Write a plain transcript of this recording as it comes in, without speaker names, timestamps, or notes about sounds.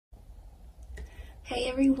Hey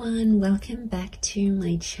everyone, welcome back to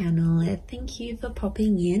my channel. Thank you for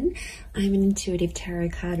popping in. I'm an intuitive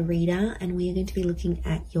tarot card reader and we are going to be looking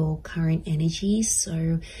at your current energy.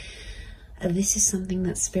 So this is something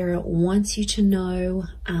that Spirit wants you to know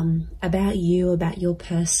about you, about your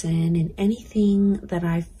person, and anything that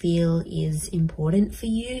I feel is important for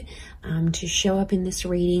you to show up in this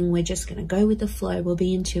reading. We're just going to go with the flow. We'll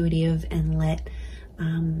be intuitive and let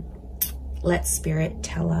Spirit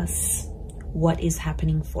tell us what is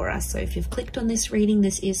happening for us. So if you've clicked on this reading,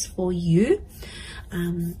 this is for you,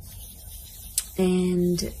 and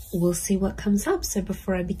we'll see what comes up. So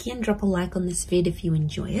before I begin, drop a like on this vid if you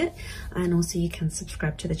enjoy it, and also you can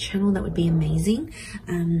subscribe to the channel. That would be amazing.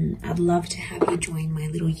 I'd love to have you join my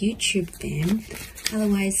little YouTube fam.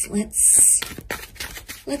 Otherwise, let's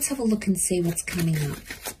have a look and see what's coming up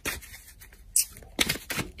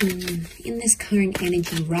in this current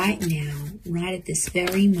energy right now, right at this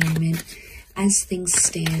very moment, as things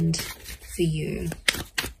stand for you.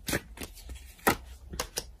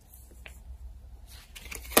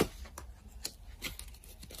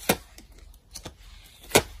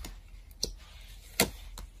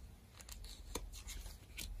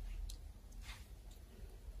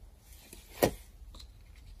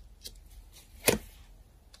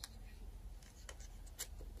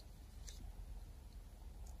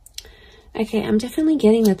 Okay, I'm definitely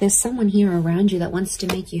getting that there's someone here around you that wants to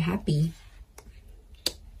make you happy.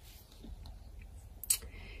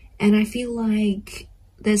 And I feel like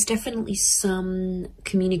there's definitely some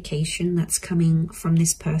communication that's coming from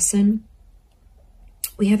this person.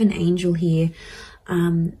 We have an angel here.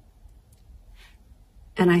 And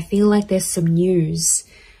I feel like there's some news.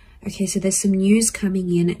 Okay, so there's some news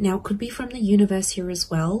coming in. Now, it could be from the universe here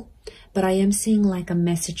as well. But I am seeing like a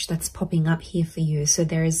message that's popping up here for you. So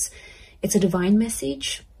it's a divine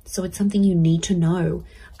message. So it's something you need to know.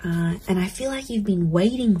 And I feel like you've been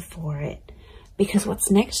waiting for it, because what's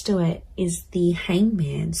next to it is the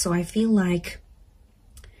Hangman. So I feel like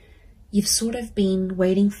you've sort of been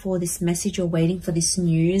waiting for this message or waiting for this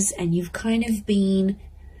news, and you've kind of been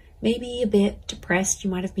maybe a bit depressed. You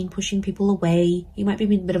might have been pushing people away. You might be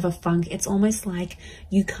in a bit of a funk. It's almost like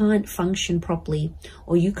you can't function properly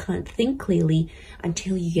or you can't think clearly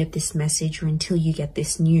until you get this message or until you get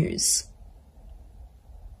this news.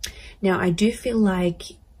 Now, I do feel like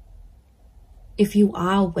if you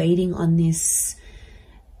are waiting on this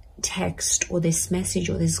text or this message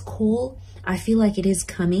or this call, I feel like it is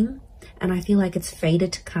coming, and I feel like it's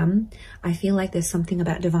fated to come. I feel like there's something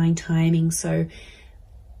about divine timing. So,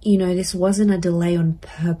 you know, this wasn't a delay on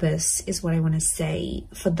purpose is what I want to say.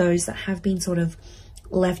 For those that have been sort of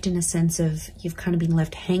left in a sense of you've kind of been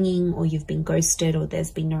left hanging, or you've been ghosted, or there's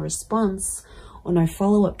been no response or no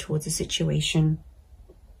follow-up towards a situation,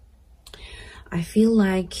 I feel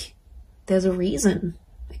like there's a reason.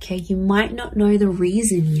 Okay, you might not know the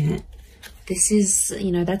reason yet. This is, you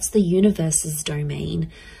know, that's the universe's domain.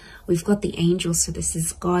 We've got the angels, so this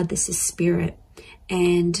is God, this is Spirit.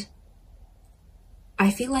 And I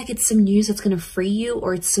feel like it's some news that's going to free you,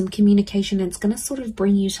 or it's some communication and it's going to sort of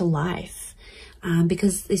bring you to life.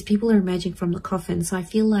 Because these people are emerging from the coffin. So I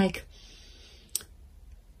feel like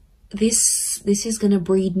this is going to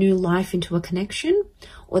breathe new life into a connection,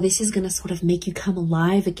 or this is going to sort of make you come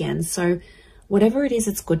alive again. So whatever it is,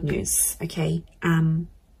 it's good news. Okay. And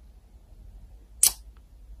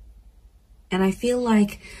I feel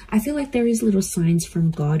like there is little signs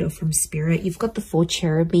from God or from Spirit. You've got the 4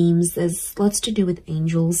 cherubims. There's lots to do with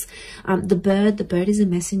angels. The bird is a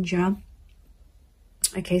messenger.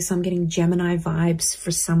 Okay, so I'm getting Gemini vibes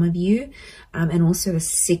for some of you. And also the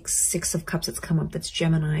six of cups that's come up, that's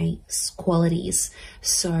Gemini qualities.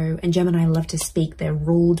 So, and Gemini love to speak. They're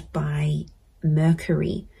ruled by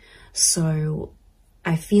Mercury. So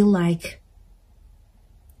I feel like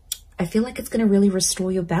it's going to really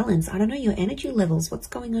restore your balance. I don't know, your energy levels. What's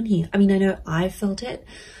going on here? I mean, I know I felt it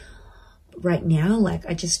right now. Like,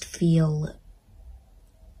 I just feel,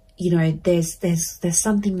 you know, there's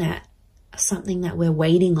something that we're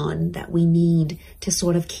waiting on, that we need to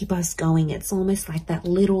sort of keep us going. It's almost like that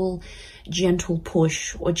little gentle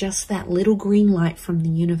push, or just that little green light from the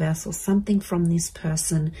universe, or something from this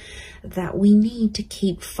person that we need to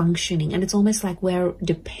keep functioning. And it's almost like we're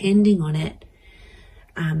depending on it.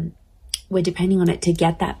 We're depending on it to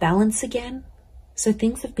get that balance again. So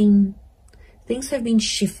things have been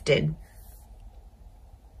shifted.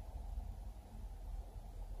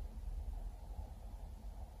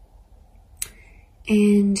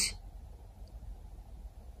 And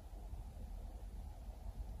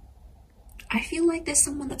I feel like there's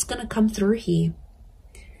someone that's going to come through here.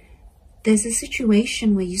 There's a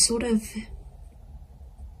situation where you sort of,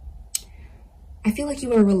 I feel like you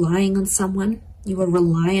were relying on someone. You were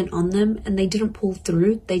reliant on them and they didn't pull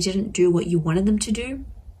through. They didn't do what you wanted them to do.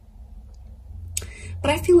 But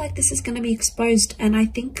I feel like this is going to be exposed, and I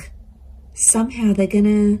think somehow they're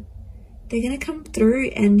gonna come through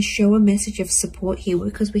and show a message of support here,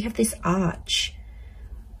 because we have this arch,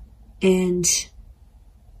 and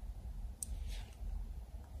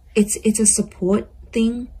it's a support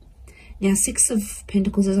thing. Now, Six of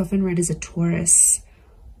Pentacles is often read as a Taurus,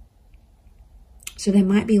 so there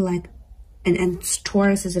might be like, and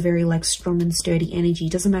Taurus is a very like strong and sturdy energy.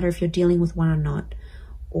 It doesn't matter if you're dealing with one or not,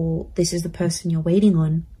 or this is the person you're waiting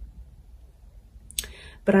on.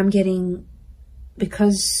 But I'm getting,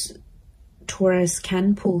 because Taurus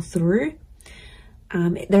can pull through,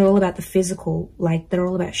 they're all about the physical, like they're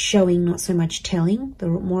all about showing, not so much telling. They're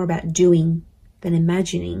more about doing than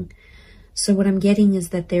imagining. So what I'm getting is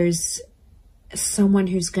that there's someone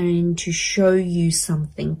who's going to show you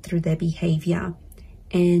something through their behavior,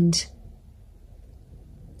 and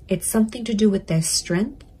it's something to do with their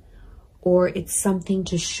strength, or it's something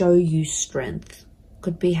to show you strength.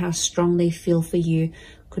 Could be how strong they feel for you,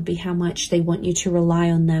 could be how much they want you to rely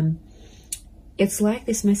on them. It's like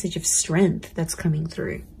this message of strength that's coming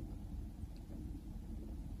through.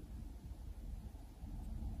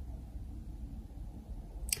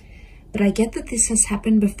 But I get that this has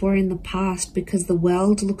happened before in the past, because the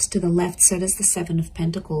World looks to the left, so does the Seven of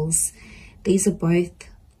Pentacles. These are both,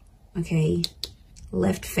 okay,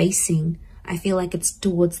 left facing. I feel like it's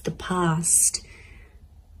towards the past.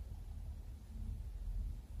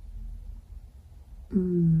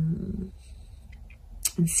 And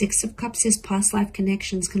Six of Cups is past life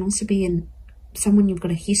connections. Can also be in someone you've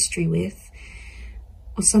got a history with,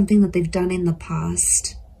 or something that they've done in the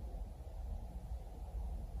past.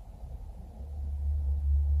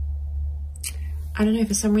 I don't know,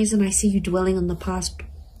 for some reason I see you dwelling on the past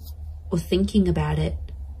or thinking about it.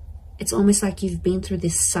 It's almost like you've been through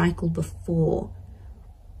this cycle before.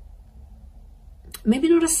 Maybe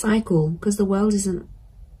not a cycle, because the world isn't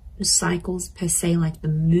cycles per se, like the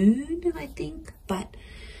moon, I think. But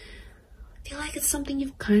I feel like it's something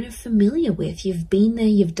you're kind of familiar with. You've been there,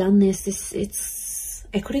 you've done this.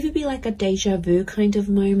 It could even be like a deja vu kind of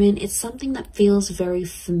moment. It's something that feels very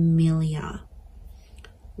familiar.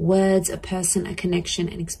 Words, a person, a connection,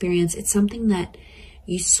 an experience. It's something that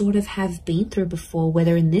you sort of have been through before,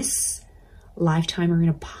 whether in this lifetime or in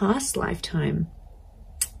a past lifetime.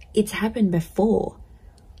 It's happened before.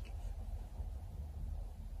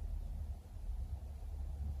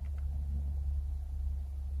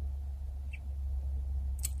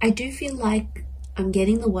 I do feel like I'm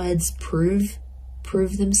getting the words prove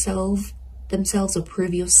themselves or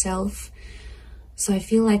prove yourself. So I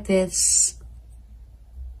feel like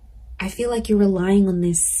you're relying on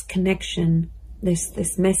this connection,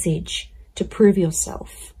 this message to prove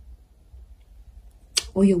yourself.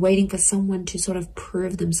 Or you're waiting for someone to sort of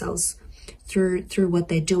prove themselves through what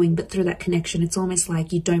they're doing, but through that connection, it's almost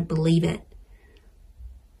like you don't believe it.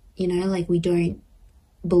 You know, like we don't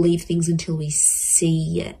believe things until we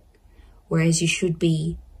see it, whereas you should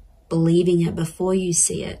be believing it before you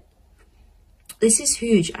see it. This is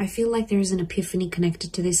huge. I feel like there is an epiphany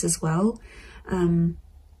connected to this as well,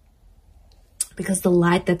 because the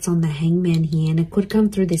light that's on the Hangman here, and it could come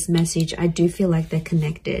through this message, I do feel like they're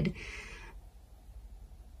connected.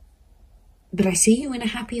 But I see you in a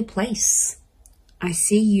happier place. I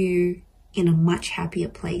see you in a much happier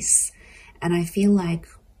place. And I feel like,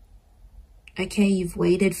 okay, you've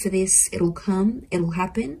waited for this. It'll come. It'll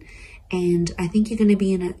happen. And I think you're going to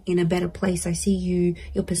be in a better place. I see you,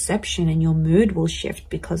 your perception and your mood will shift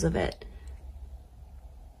because of it.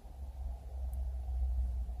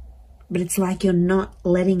 But it's like you're not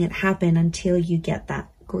letting it happen until you get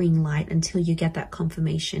that green light, until you get that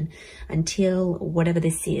confirmation, until whatever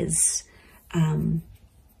this is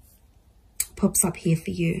pops up here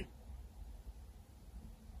for you.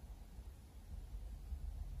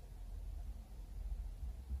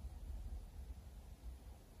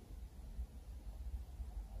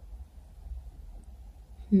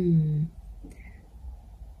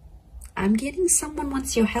 I'm getting someone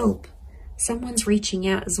wants your help. Someone's reaching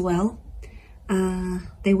out as well.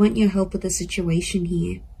 They want your help with the situation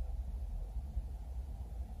here.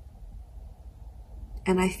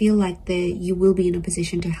 And I feel like you will be in a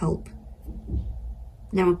position to help.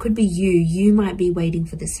 Now, it could be you. You might be waiting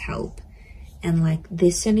for this help. And like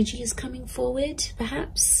this energy is coming forward,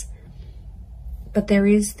 perhaps. But there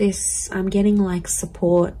is this, I'm getting like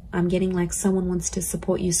support. I'm getting like someone wants to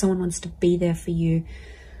support you. Someone wants to be there for you.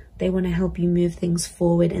 They want to help you move things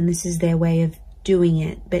forward. And this is their way of doing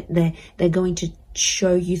it. But they're going to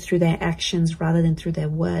show you through their actions rather than through their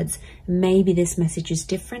words. Maybe this message is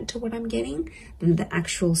different to what I'm getting than the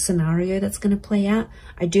actual scenario that's going to play out.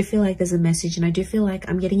 I do feel like there's a message, and I do feel like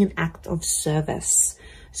I'm getting an act of service.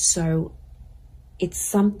 So it's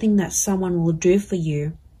something that someone will do for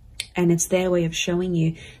you, and it's their way of showing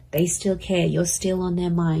you they still care. You're still on their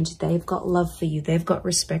mind. They've got love for you. They've got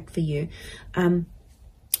respect for you.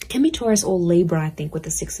 Can be Taurus or Libra, I think, with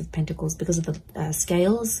the Six of Pentacles because of the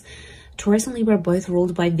scales. Taurus and Libra are both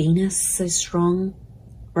ruled by Venus, so strong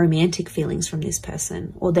romantic feelings from this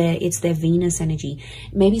person, or it's their Venus energy.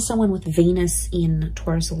 Maybe someone with Venus in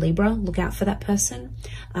Taurus or Libra, look out for that person,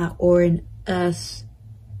 or an Earth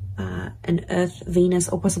Venus,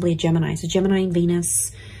 or possibly a Gemini. So Gemini in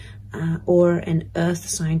Venus, or an Earth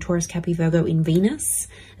sign, Taurus, Capricorn, Virgo in Venus.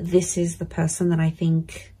 This is the person that I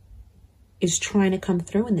think is trying to come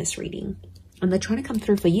through in this reading, and they're trying to come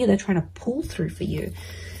through for you. They're trying to pull through for you.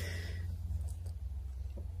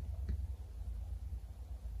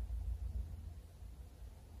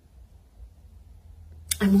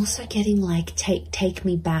 I'm also getting like, take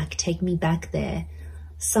me back there.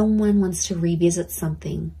 Someone wants to revisit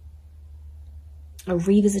something, a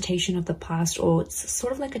revisitation of the past, or it's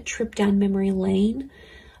sort of like a trip down memory lane.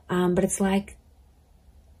 But it's like,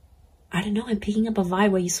 I don't know, I'm picking up a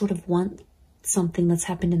vibe where you sort of want something that's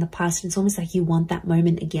happened in the past. And it's almost like you want that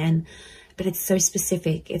moment again, but it's so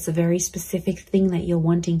specific. It's a very specific thing that you're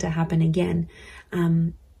wanting to happen again.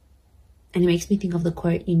 And it makes me think of the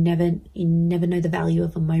quote, you never know the value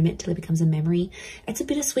of a moment till it becomes a memory. It's a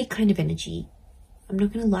bittersweet kind of energy. I'm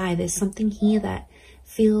not going to lie. There's something here that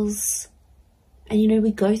feels, and you know,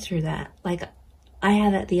 we go through that. Like, I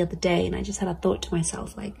had that the other day, and I just had a thought to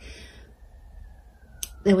myself, like,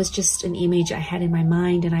 there was just an image I had in my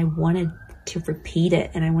mind, and I wanted to repeat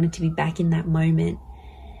it, and I wanted to be back in that moment.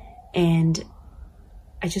 And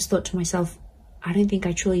I just thought to myself, I don't think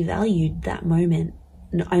I truly valued that moment.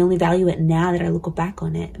 I only value it now that I look back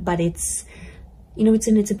on it. But it's, you know, it's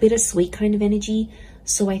a bittersweet kind of energy.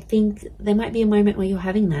 So I think there might be a moment where you're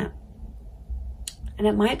having that. And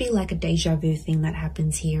it might be like a deja vu thing that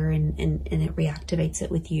happens here, and it reactivates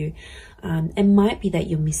it with you. It might be that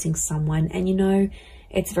you're missing someone, and you know,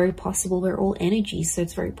 it's very possible we're all energy. So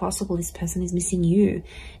it's very possible this person is missing you,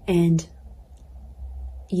 and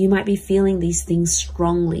you might be feeling these things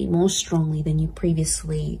strongly, more strongly than you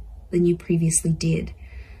previously did.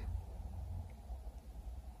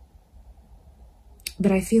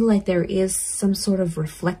 But I feel like there is some sort of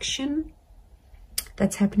reflection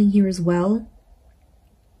that's happening here as well.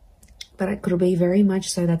 But it could be very much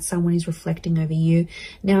so that someone is reflecting over you.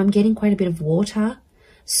 Now I'm getting quite a bit of water.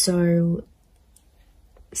 So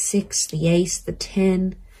 6, the ace, the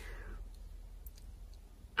 10.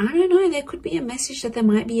 I don't know. There could be a message that there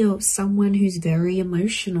might be someone who's very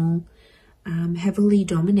emotional, heavily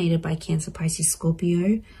dominated by Cancer, Pisces,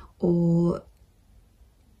 Scorpio, or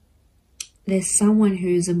there's someone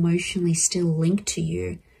who's emotionally still linked to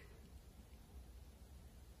you.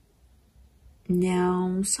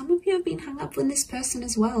 Now, some of you have been hung up with this person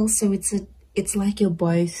as well, so it's like you're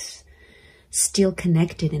both still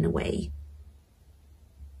connected in a way.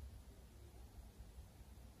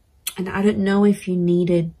 And I don't know if you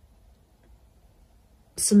needed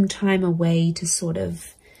some time away to sort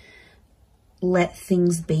of let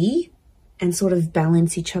things be and sort of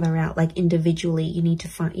balance each other out. Like individually, you need to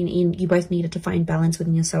find, you both needed to find balance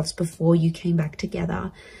within yourselves before you came back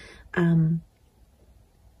together.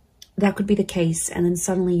 That could be the case. And then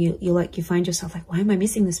suddenly you find yourself like, why am I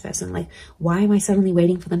missing this person? Like, why am I suddenly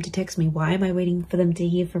waiting for them to text me? Why am I waiting for them to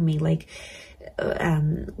hear from me? Like,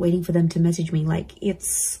 waiting for them to message me. Like,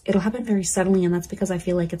 it'll happen very suddenly. And that's because I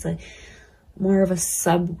feel like it's more of a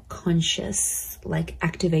subconscious, like,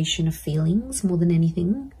 activation of feelings more than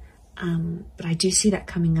anything. But I do see that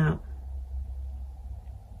coming up.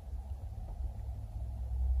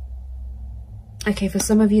 Okay, for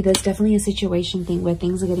some of you, there's definitely a situation thing where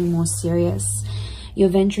things are getting more serious. You're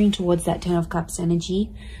venturing towards that 10 of Cups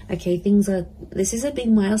energy. Okay, this is a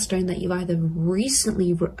big milestone that you've either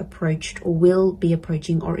recently approached or will be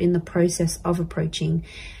approaching or in the process of approaching.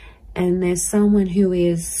 And there's someone who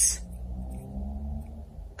is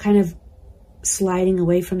kind of sliding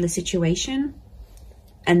away from the situation.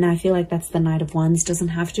 And I feel like that's the Knight of Wands. Doesn't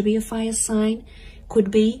have to be a fire sign. Could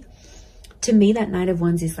be. To me, that Knight of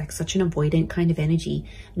Wands is like such an avoidant kind of energy.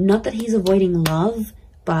 Not that he's avoiding love,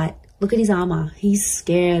 but look at his armor. He's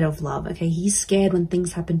scared of love, okay? He's scared when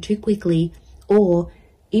things happen too quickly, or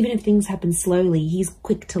even if things happen slowly, he's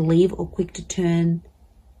quick to leave or quick to turn,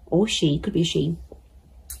 or she, could be a she.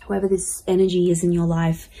 Whoever this energy is in your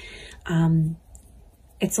life,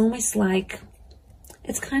 it's almost like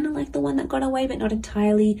It's kind of like the one that got away, but not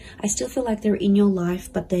entirely. I still feel like they're in your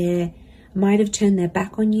life, but they might have turned their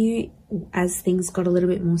back on you as things got a little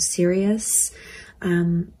bit more serious.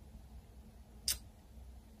 And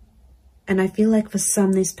I feel like for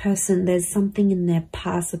some, this person, there's something in their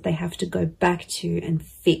past that they have to go back to and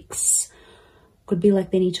fix. Could be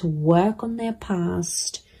like they need to work on their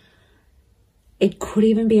past. It could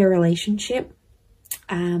even be a relationship.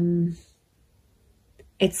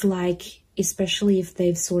 It's like, especially if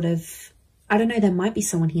they've sort of, I don't know, there might be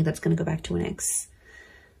someone here that's going to go back to an ex.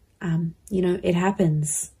 You know, it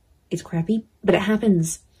happens. It's crappy, but it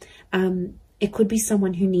happens. It could be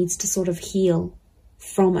someone who needs to sort of heal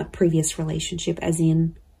from a previous relationship, as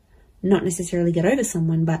in not necessarily get over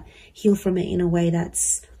someone, but heal from it in a way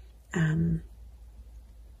that's, that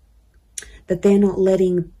they're not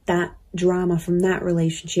letting that drama from that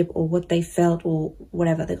relationship or what they felt or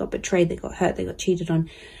whatever, they got betrayed, they got hurt, they got cheated on,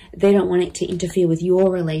 they don't want it to interfere with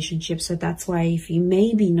your relationship. So that's why, if you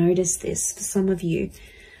maybe notice this, for some of you,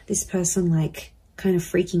 this person like kind of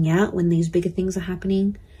freaking out when these bigger things are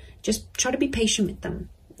happening, just try to be patient with them,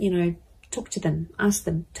 you know, talk to them, ask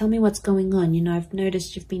them, tell me what's going on. You know, I've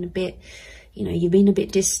noticed you've been a bit, you know, you've been a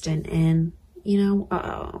bit distant, and you know,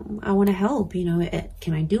 I want to help, you know,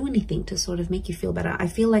 can I do anything to sort of make you feel better? I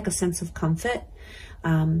feel like a sense of comfort,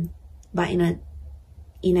 but in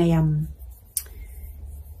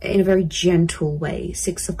a very gentle way.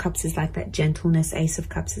 Six of Cups is like that gentleness. Ace of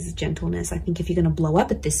Cups is gentleness. I think if you're going to blow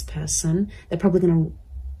up at this person, they're probably going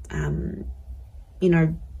to, you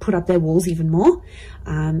know, put up their walls even more,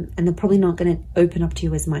 and they're probably not going to open up to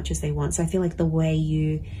you as much as they want. So I feel like the way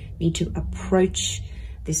you need to approach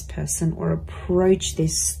this person or approach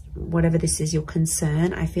this, whatever this is, your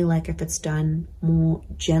concern, I feel like if it's done more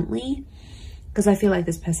gently, because I feel like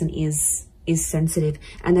this person is sensitive,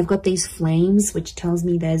 and they've got these flames, which tells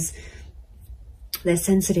me they're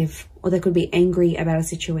sensitive, or they could be angry about a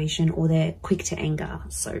situation, or they're quick to anger.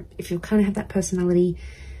 So if you kind of have that personality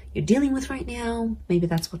you're dealing with right now, maybe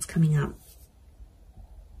that's what's coming up.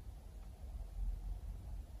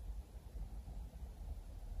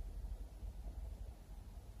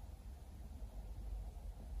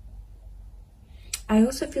 I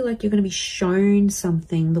also feel like you're going to be shown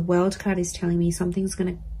something. The World card is telling me something's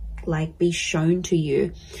going to like be shown to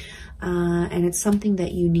you. And it's something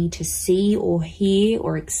that you need to see or hear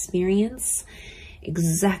or experience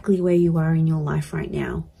exactly where you are in your life right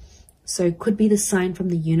now. So it could be the sign from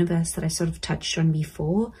the universe that I sort of touched on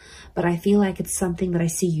before, but I feel like it's something that I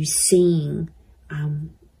see you seeing.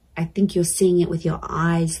 I think you're seeing it with your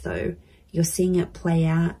eyes though. You're seeing it play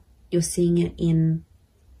out. You're seeing it in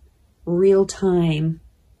real time,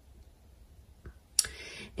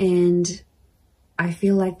 and I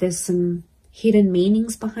feel like there's some hidden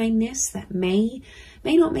meanings behind this that may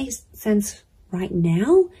not make sense right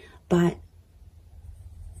now, but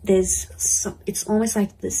it's almost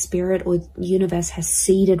like the spirit or universe has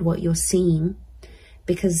seeded what you're seeing,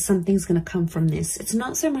 because something's going to come from this. It's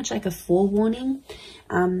not so much like a forewarning,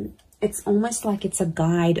 it's almost like it's a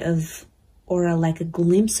guide of, or like a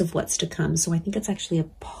glimpse of what's to come. So I think it's actually a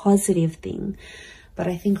positive thing, but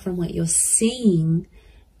I think from what you're seeing,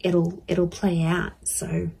 it'll play out.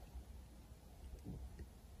 So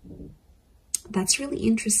that's really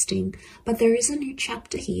interesting. But there is a new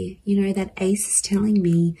chapter here. You know, that ace is telling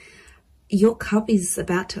me your cup is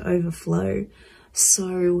about to overflow.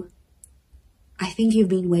 So I think you've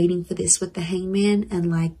been waiting for this with the Hangman, and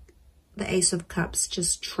like the Ace of Cups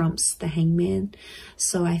just trumps the Hangman.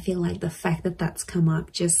 So I feel like the fact that that's come up,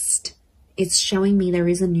 it's showing me there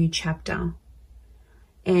is a new chapter.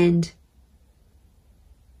 And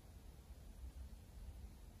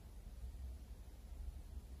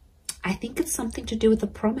I think it's something to do with a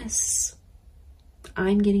promise.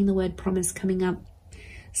 I'm getting the word promise coming up.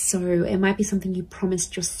 So it might be something you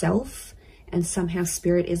promised yourself, and somehow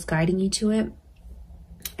spirit is guiding you to it.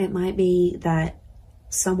 It might be that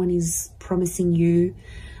someone is promising you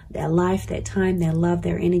their life, their time, their love,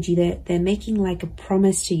 their energy. They're making like a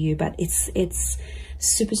promise to you, but it's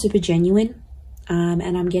super, super genuine.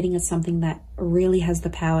 And I'm getting at something that really has the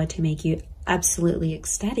power to make you absolutely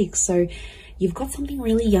ecstatic. So you've got something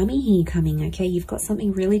really yummy here coming, okay? You've got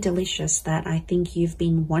something really delicious that I think you've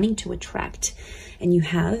been wanting to attract, and you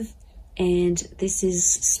have. And this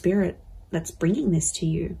is spirit that's bringing this to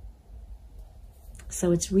you.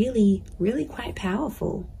 So it's really, really quite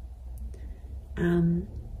powerful.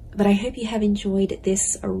 But I hope you have enjoyed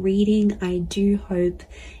this reading. I do hope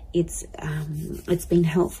it's been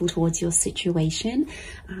helpful towards your situation.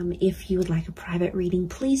 If you would like a private reading,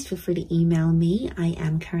 please feel free to email me. I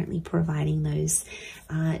am currently providing those.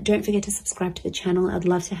 Don't forget to subscribe to the channel. I'd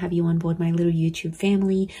love to have you on board my little YouTube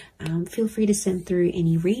family. Feel free to send through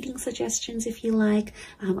any reading suggestions if you like.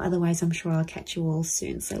 Otherwise, I'm sure I'll catch you all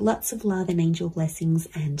soon. So lots of love and angel blessings,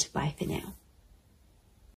 and bye for now.